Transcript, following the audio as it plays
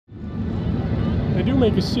They do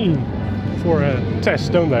make a scene for a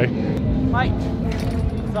test, don't they? Mike,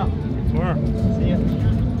 what's up? Sure. See ya.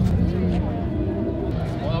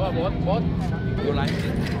 What? You like it?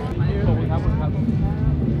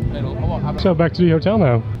 So back to the hotel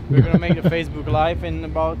now. We're gonna make the Facebook Live in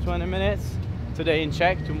about 20 minutes. Today in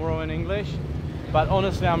Czech, tomorrow in English. But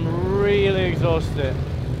honestly, I'm really exhausted.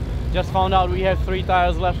 Just found out we have 3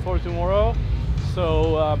 tires left for tomorrow.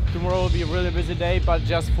 So tomorrow will be a really busy day, but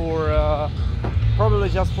just for probably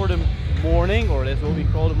just for the morning, or that's what we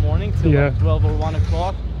call the morning, till like 12 or 1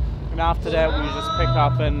 o'clock. And after that, we just pick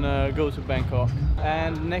up and go to Bangkok.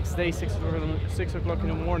 And next day, 6 o'clock in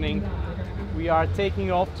the morning, we are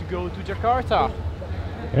taking off to go to Jakarta.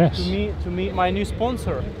 Yes. To meet my new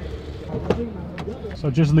sponsor.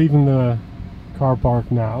 So just leaving the car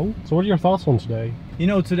park now. So what are your thoughts on today? You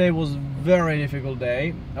know, today was a very difficult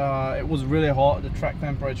day. It was really hot. The track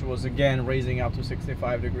temperature was again raising up to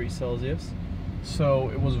 65 degrees Celsius. So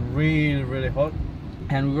it was really hot.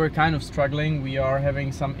 And we were kind of struggling. We are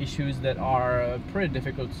having some issues that are pretty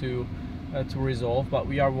difficult to resolve, but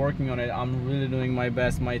we are working on it. I'm really doing my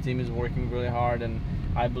best. My team is working really hard, and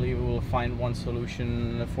I believe we will find one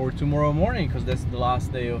solution for tomorrow morning, because that's the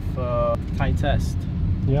last day of Thai test.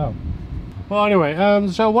 Yeah. Well, anyway,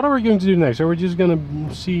 so what are we going to do next? Are we just going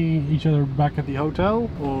to see each other back at the hotel?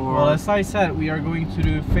 Or? Well, as I said, we are going to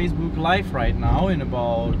do Facebook Live right now in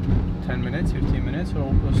about 10 minutes, 15 minutes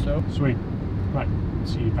or so. Sweet. Right.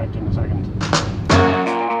 See you back in a second.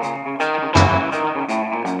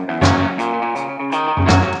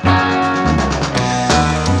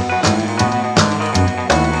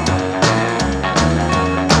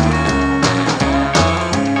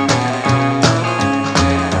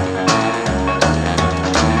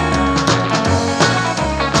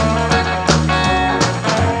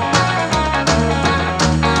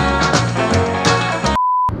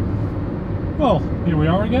 Well, here we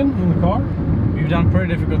are again in the car. We've done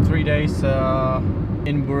pretty difficult 3 days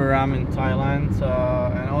in Buriram in Thailand,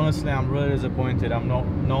 and honestly I'm really disappointed. I'm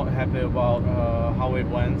not happy about how it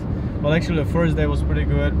went. Well, actually the first day was pretty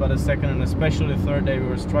good, but the second and especially the third day we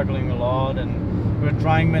were struggling a lot, and we were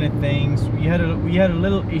trying many things. We had a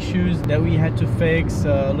little issues that we had to fix,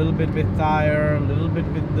 a little bit with tire, a little bit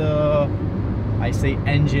with the, I say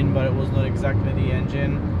engine, but it was not exactly the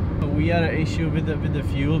engine. We had an issue with the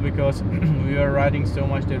fuel, because we were riding so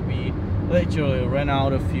much that we literally ran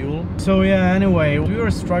out of fuel. So yeah, anyway, we were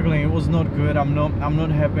struggling. It was not good. I'm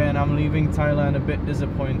not happy, and I'm leaving Thailand a bit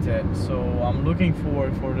disappointed. So I'm looking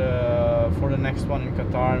forward for the next one in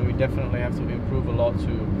Qatar, and we definitely have to improve a lot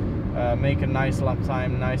to make a nice lap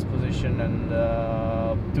time, nice position, and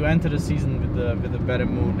to enter the season with a better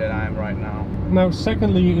mood than I am right now. Now,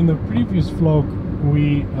 secondly, in the previous vlog,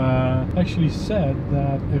 we actually said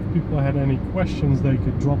that if people had any questions, they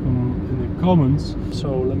could drop them in the comments.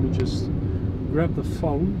 So let me just grab the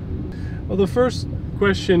phone. Well, the first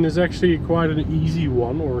question is actually quite an easy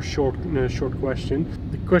one, or a short question.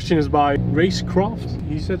 The question is by Racecraft.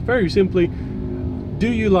 He said very simply, do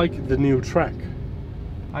you like the new track?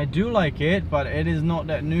 I do like it, but it is not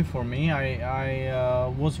that new for me. I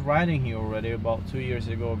was riding here already about 2 years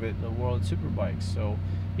ago with the World Superbikes, so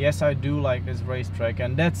yes, I do like this racetrack,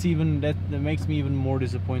 and that makes me even more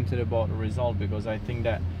disappointed about the result, because I think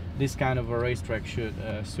that this kind of a racetrack should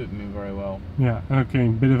suit me very well. Yeah, okay,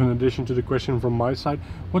 bit of an addition to the question from my side.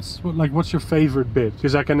 What's your favorite bit?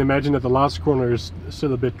 Because I can imagine that the last corner is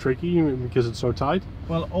still a bit tricky because it's so tight.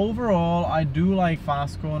 Well, overall I do like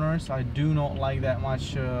fast corners. I do not like that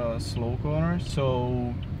much slow corners.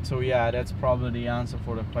 So yeah, that's probably the answer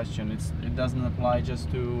for the question. It doesn't apply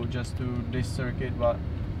just to this circuit, but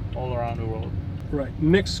all around the world. Right.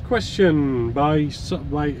 Next question by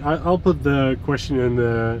I'll put the question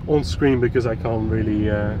on screen because I can't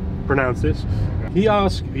really pronounce this. He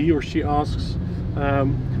or she asks,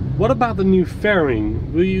 what about the new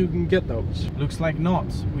fairing? Will you get those? Looks like not.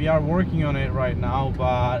 We are working on it right now,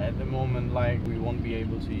 but at the moment, like, we won't be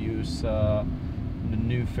able to use the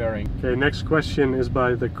new fairing. Okay. Next question is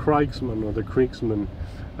by the Krijgsman or the Kriegsman.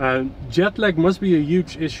 Jet lag must be a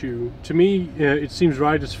huge issue. To me, it seems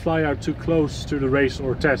riders fly out too close to the race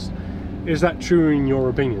or test. Is that true in your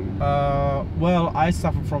opinion? Well, I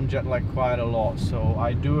suffer from jet lag quite a lot, so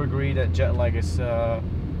I do agree that jet lag is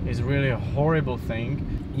really a horrible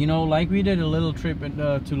thing. You know, like we did a little trip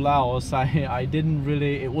to Laos. I didn't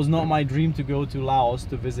really, it was not my dream to go to Laos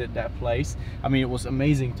to visit that place. I mean, it was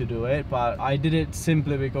amazing to do it, but I did it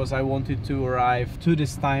simply because I wanted to arrive to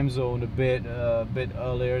this time zone a bit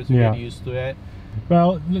earlier to get used to it.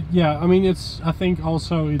 Well, yeah, I mean, I think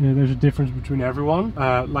also, you know, there's a difference between everyone.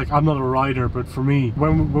 Like, I'm not a rider, but for me,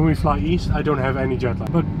 when we fly east, I don't have any jet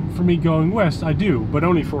lag. But for me going west, I do, but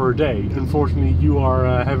only for a day. Unfortunately, you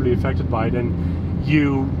are heavily affected by it, and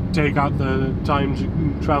you take out the time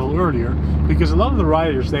to travel earlier, because a lot of the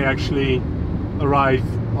riders, they actually arrive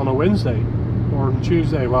on a Wednesday or on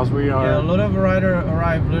Tuesday, whilst we are... Yeah, a lot of riders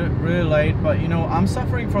arrive really late, but you know, I'm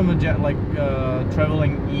suffering from a jet lag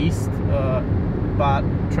traveling east, but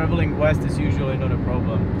traveling west is usually not a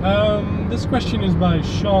problem. This question is by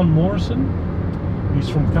Sean Morrison. He's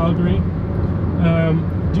from Calgary.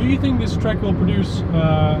 Do you think this track will produce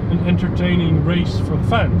an entertaining race for the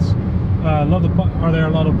fans? Are there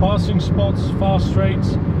a lot of passing spots, fast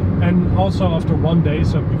straights, and also after one day?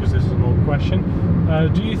 So, because this is an old question,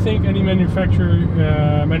 do you think any manufacturer's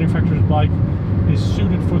bike is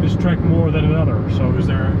suited for this track more than another? So,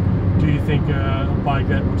 do you think a bike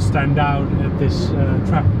that would stand out at this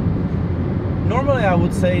track? Normally I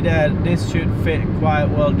would say that this should fit quite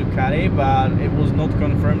well Ducati, but it was not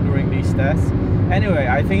confirmed during these tests. Anyway,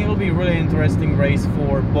 I think it will be a really interesting race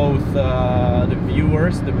for both the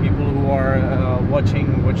viewers, the people who are watching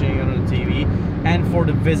it on the TV, and for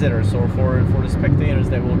the visitors, or for the spectators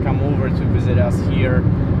that will come over to visit us here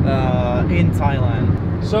in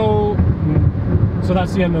Thailand. So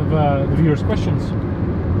that's the end of the viewers' questions.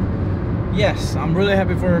 Yes, I'm really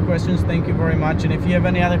happy for your questions. Thank you very much. And if you have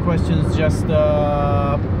any other questions, just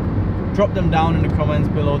drop them down in the comments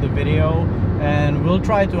below the video, and we'll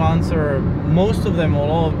try to answer most of them,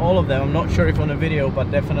 all of them. I'm not sure if on a video, but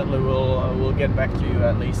definitely we'll get back to you,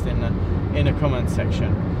 at least in the comment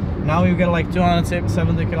section. Now we've got like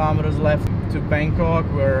 270 kilometers left to Bangkok,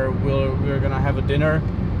 where we're gonna have a dinner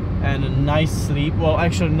and a nice sleep. Well,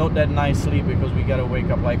 actually not that nice sleep, because we gotta wake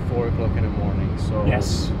up like 4 o'clock in the morning. So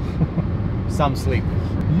yes. Some sleep.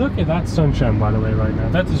 Look at that sunshine, by the way, right now.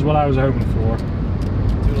 That is what I was hoping for.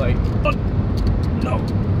 Too late. Oh, no.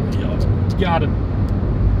 Got it.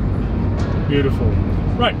 Beautiful.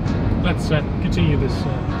 Right, let's continue this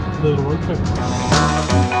little road trip.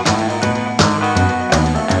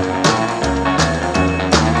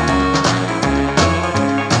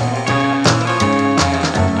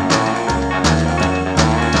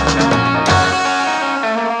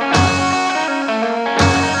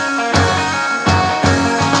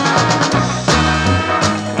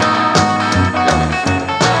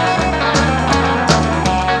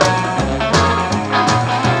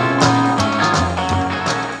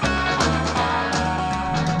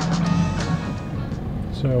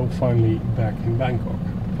 So finally back in Bangkok.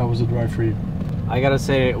 How was the drive for you? I gotta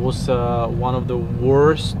say, it was one of the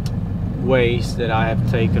worst ways that I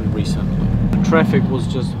have taken recently. The traffic was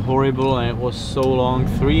just horrible, and it was so long,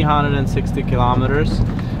 360 kilometers,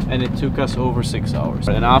 and it took us over 6 hours.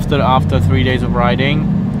 And after 3 days of riding,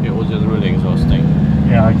 it was just really exhausting.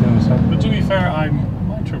 Yeah, I can understand. But to be fair,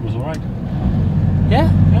 my trip was alright. Yeah,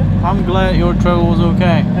 I'm glad your travel was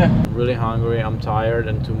okay. Yeah. Really hungry, I'm tired,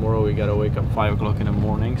 and tomorrow we gotta wake up 5 o'clock in the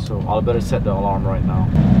morning, so I'll better set the alarm right now.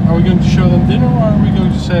 Are we going to show them dinner, or are we going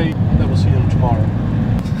to say that we'll see them tomorrow?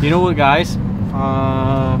 You know what, guys?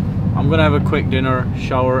 I'm gonna have a quick dinner,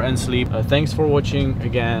 shower, and sleep. Thanks for watching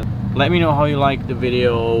again. Let me know how you liked the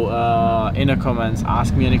video in the comments.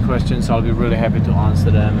 Ask me any questions, I'll be really happy to answer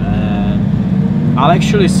them, and I'll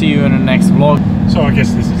actually see you in the next vlog. So I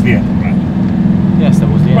guess this is the end, right? Yes, that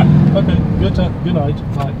was the end. Right, okay, good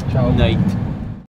night, bye, ciao. Night.